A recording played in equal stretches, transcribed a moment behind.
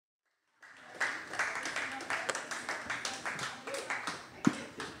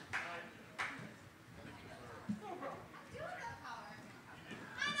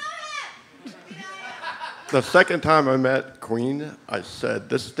The second time I met Queen, I said,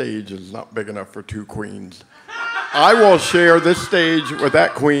 this stage is not big enough for two queens. I will share this stage with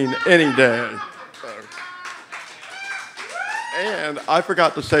that queen any day. And I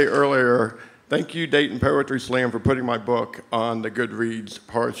forgot to say earlier, thank you, Dayton Poetry Slam, for putting my book on the Goodreads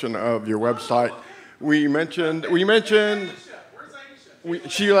portion of your website.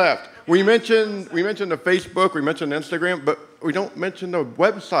 She left. We mentioned the Facebook, we mentioned Instagram, but we don't mention the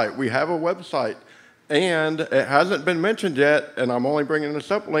website. We have a website, and it hasn't been mentioned yet, and I'm only bringing this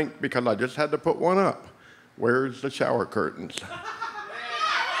up link because I just had to put one up. Where's the shower curtains?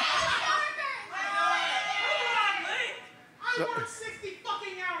 I work 60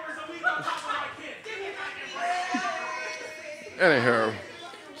 fucking hours a week on top of my kids. Give me a fucking break. Anyhow,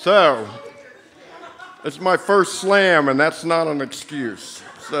 so it's my first slam, and that's not an excuse.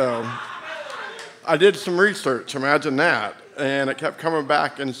 So I did some research, imagine that, and it kept coming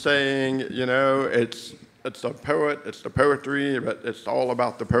back and saying, you know, it's a poet, it's the poetry, but it's all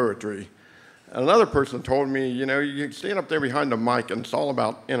about the poetry. And another person told me, you know, you stand up there behind the mic, and it's all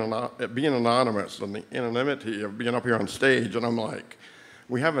about being anonymous and the anonymity of being up here on stage. And I'm like,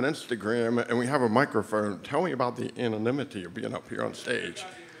 we have an Instagram and we have a microphone. Tell me about the anonymity of being up here on stage.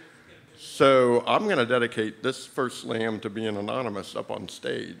 So I'm going to dedicate this first slam to being anonymous up on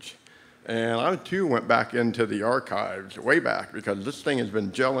stage. And I, too, went back into the archives way back because this thing has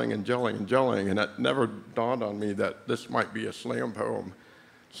been gelling and gelling and gelling, and it never dawned on me that this might be a slam poem.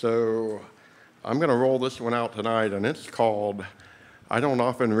 So I'm going to roll this one out tonight, and it's called, I don't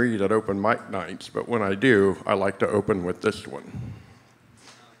often read at open mic nights, but when I do, I like to open with this one.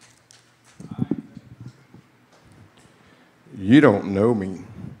 You don't know me.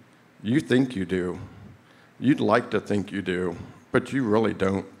 You think you do. You'd like to think you do, but you really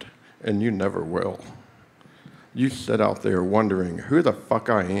don't, and you never will. You sit out there wondering who the fuck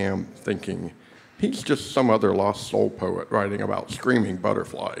I am, thinking, he's just some other lost soul poet writing about screaming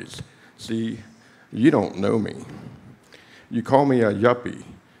butterflies. See, you don't know me. You call me a yuppie.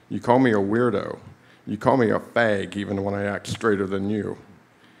 You call me a weirdo. You call me a fag even when I act straighter than you.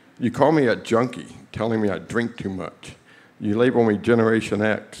 You call me a junkie, telling me I drink too much. You label me Generation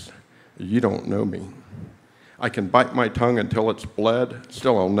X. You don't know me. I can bite my tongue until it's bled,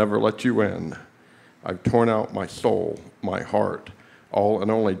 still I'll never let you in. I've torn out my soul, my heart, all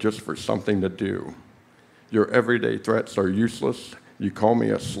and only just for something to do. Your everyday threats are useless. You call me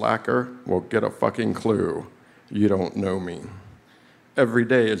a slacker, well, get a fucking clue. You don't know me. Every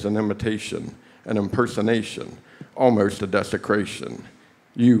day is an imitation, an impersonation, almost a desecration.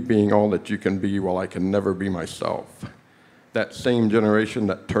 You being all that you can be while I can never be myself. That same generation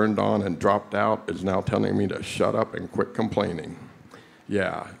that turned on and dropped out is now telling me to shut up and quit complaining.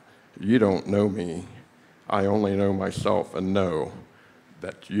 Yeah, you don't know me. I only know myself and know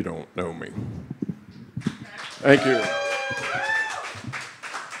that you don't know me. Thank you.